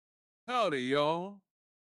Howdy, y'all.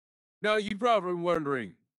 Now, you're probably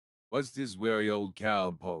wondering, what's this weary old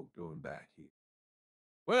cowpoke doing back here?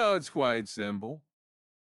 Well, it's quite simple.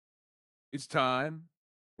 It's time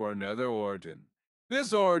for another origin.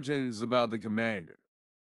 This origin is about the commander.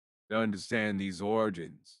 To understand these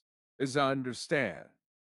origins is to understand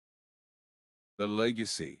the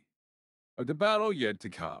legacy of the battle yet to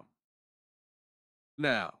come.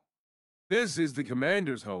 Now, this is the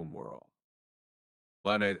commander's home world,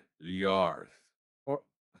 planet Yarth. Or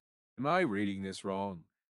am I reading this wrong?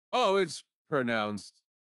 Oh, it's pronounced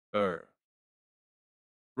Earth.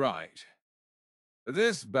 Right.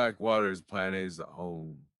 This backwaters planet is the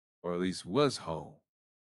home, or at least was home,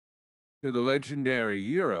 to the legendary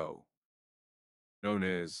hero known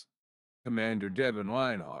as Commander Devin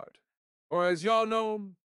Lionheart, or as y'all know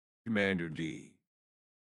him, Cmdr D.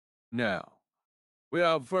 Now,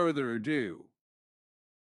 without further ado,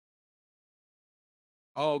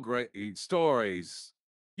 all great stories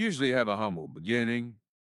usually have a humble beginning.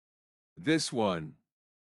 This one,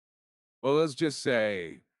 well, let's just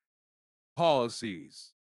say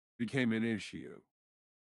policies became an issue.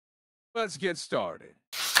 Let's get started.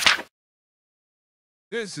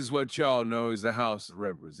 This is what y'all know as the House of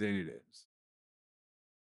Representatives.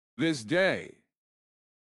 This day,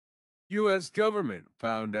 U.S. government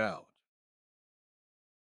found out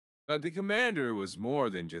that the commander was more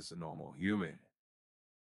than just a normal human,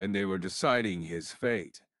 and they were deciding his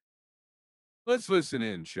fate. Let's listen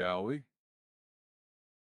in, shall we?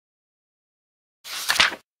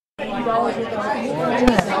 Order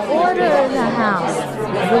in the house.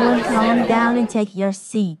 Everyone calm down and take your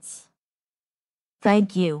seats.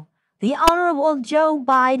 Thank you. The Honorable Joe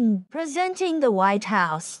Biden presenting the White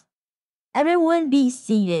House. Everyone be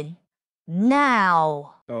seated.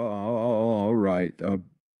 Now. All right.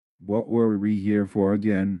 What were we here for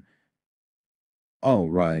again? All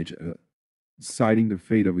right. Citing the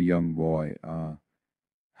fate of a young boy.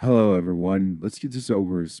 Hello, everyone. Let's get this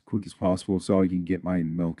over as quick as possible so I can get my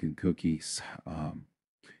milk and cookies.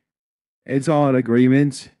 It's all in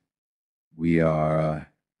agreement. We are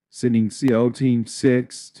sending CO Team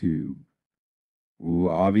 6 to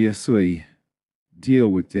obviously deal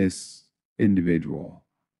with this individual.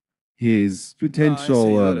 His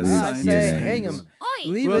potential hang him.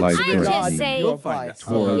 Life I just say, you'll find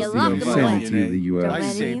towards you the love the insanity of the Don't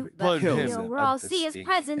U.S. let any plug him the at world the see his stake.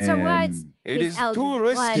 presence or words. It His is elder too blood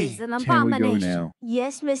risky. is an Can we go abomination. now?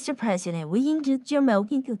 Yes, Mr. President, we can get your milk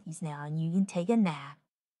and cookies now, and you can take a nap.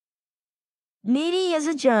 Meeting is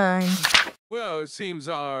adjourned. Well, it seems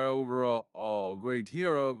our overall great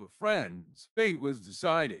hero of a friend's fate was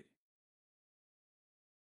decided.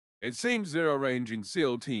 It seems they're arranging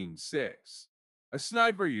SEAL Team 6, a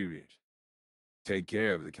sniper unit, to take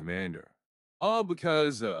care of the commander. All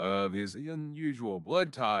because of his unusual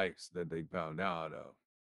blood types that they found out of.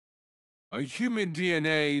 A human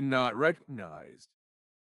DNA not recognized.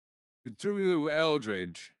 Cthulhu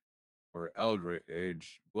Eldridge, or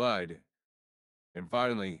Eldridge blood, and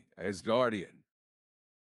finally, as guardian.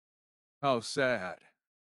 How sad.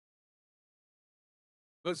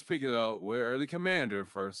 Let's figure out where the commander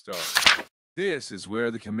first started. This is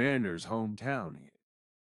where the commander's hometown is,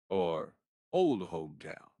 or old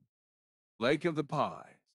hometown, Lake of the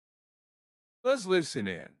Pines. Let's listen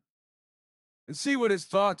in and see what his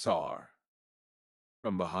thoughts are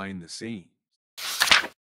from behind the scenes.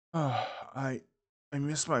 Oh, I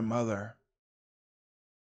miss my mother.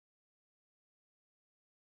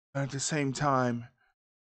 But at the same time,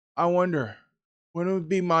 I wonder when it would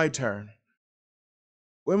be my turn.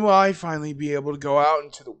 When will I finally be able to go out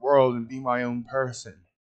into the world and be my own person?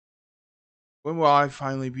 When will I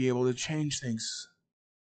finally be able to change things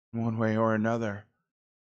in one way or another?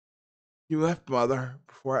 You left, Mother,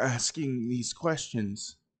 before asking these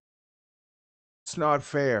questions. It's not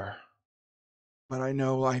fair. But I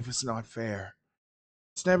know life is not fair.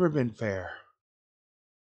 It's never been fair.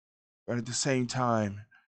 But at the same time,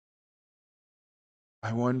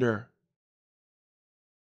 I wonder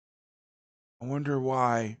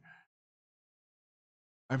why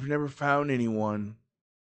I've never found anyone,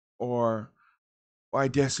 or why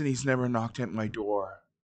destiny's never knocked at my door.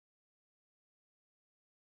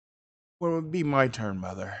 When would be my turn,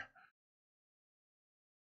 Mother?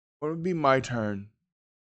 When would be my turn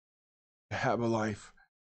to have a life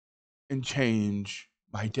and change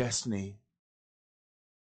my destiny?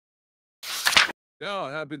 Now,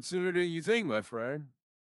 it happened sooner than you think, my friend.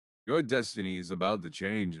 Your destiny is about to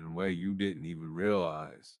change in a way you didn't even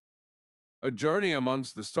realize. A journey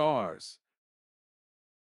amongst the stars.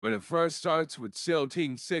 But it first starts with SEAL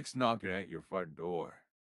Team 6 knocking at your front door.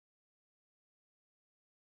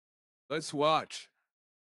 Let's watch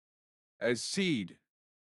as Seed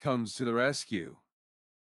comes to the rescue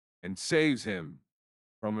and saves him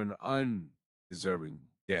from an undeserving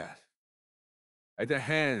death at the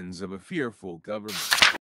hands of a fearful government.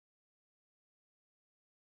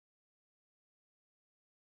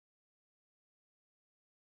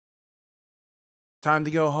 Time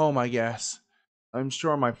to go home, I guess. I'm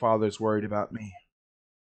sure my father's worried about me.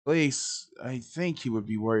 At least, I think he would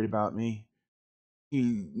be worried about me.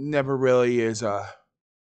 He never really is a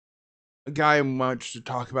guy much to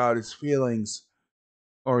talk about his feelings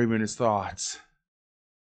or even his thoughts.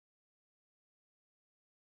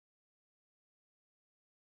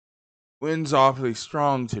 Wind's awfully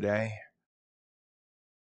strong today.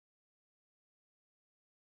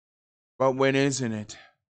 But when isn't it?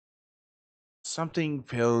 Something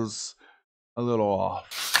feels a little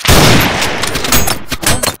off.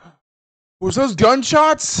 Was those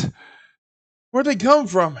gunshots? Where'd they come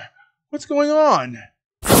from? What's going on?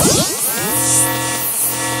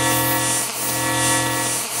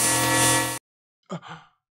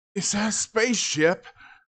 Is that a spaceship?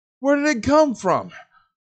 Where did it come from?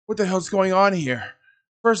 What the hell's going on here?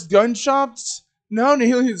 First gunshots? Now an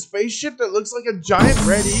alien spaceship that looks like a giant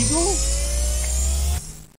red eagle?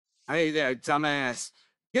 Hey there, dumbass.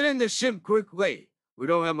 Get in the ship quickly. We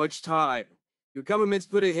don't have much time. Your government's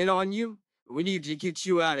put a hit on you. We need to get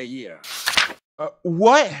you out of here.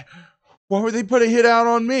 What? Why would they put a hit out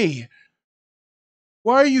on me?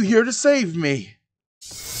 Why are you here to save me?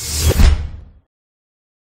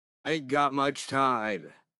 I ain't got much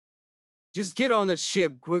time. Just get on the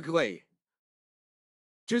ship quickly.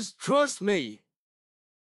 Just trust me.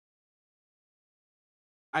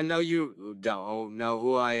 I know you don't know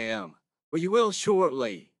who I am, but you will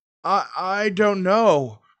shortly. I don't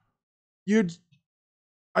know.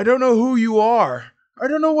 I don't know who you are. I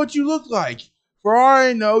don't know what you look like. For all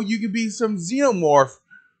I know, you could be some xenomorph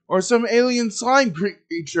or some alien slime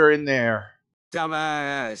creature in there.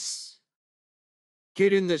 Dumbass.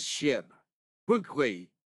 Get in the ship. Quickly.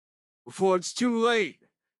 Before it's too late.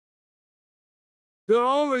 They'll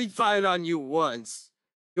already fired on you once.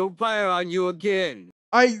 They'll fire on you again.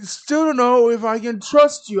 I still don't know if I can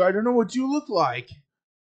trust you. I don't know what you look like.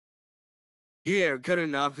 Here, good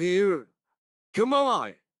enough here. Come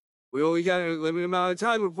on. We only got a limited amount of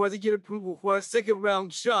time before they get approval for a second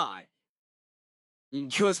round shot.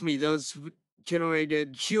 And trust me, those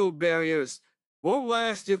generated shield barriers won't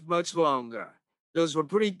last if much longer. Those were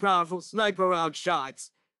pretty powerful sniper round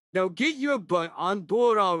shots. Now get your butt on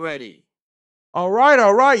board already. All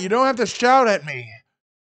right. You don't have to shout at me.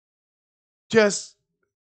 Just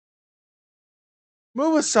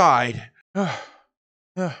move aside.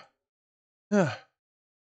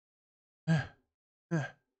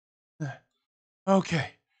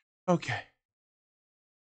 Okay.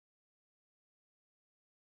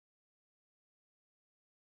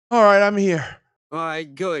 All right, I'm here.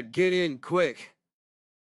 Alright, good. Get in quick.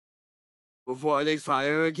 Before they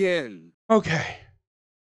fire again. Okay.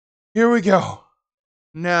 Here we go.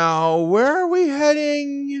 Now, where are we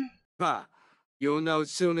heading? Ha! You'll know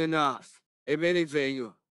soon enough. If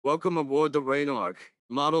anything, welcome aboard the Raynark.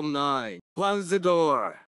 Model 9. Close the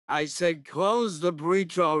door. I said close the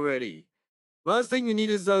breach already. Last thing you need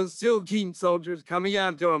is those SEAL team soldiers coming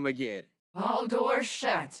after him again. All doors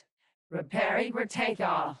shut. Preparing for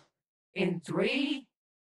takeoff. In 3,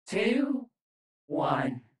 2,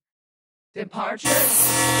 1. Departure.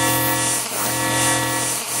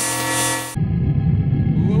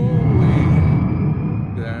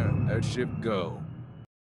 There, that ship go.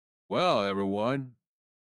 Well, everyone,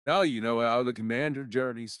 now you know how the commander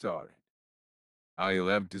journey started. How he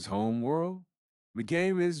left his home world,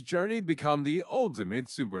 became his journey to become the ultimate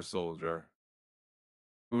super soldier.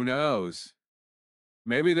 Who knows?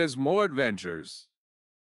 Maybe there's more adventures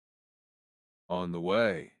on the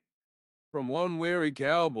way. From one weary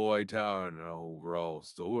cowboy telling an overall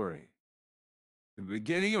story, the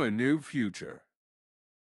beginning of a new future.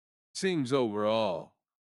 Seems overall,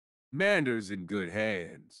 Commander's in good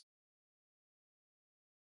hands.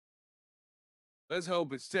 Let's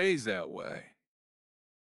hope it stays that way.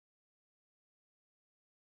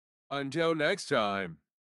 Until next time,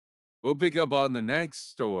 we'll pick up on the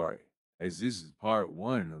next story, as this is part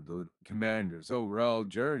 1 of the Commander's overall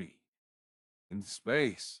journey in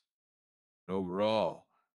space, and overall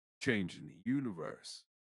changing the universe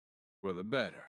for the better.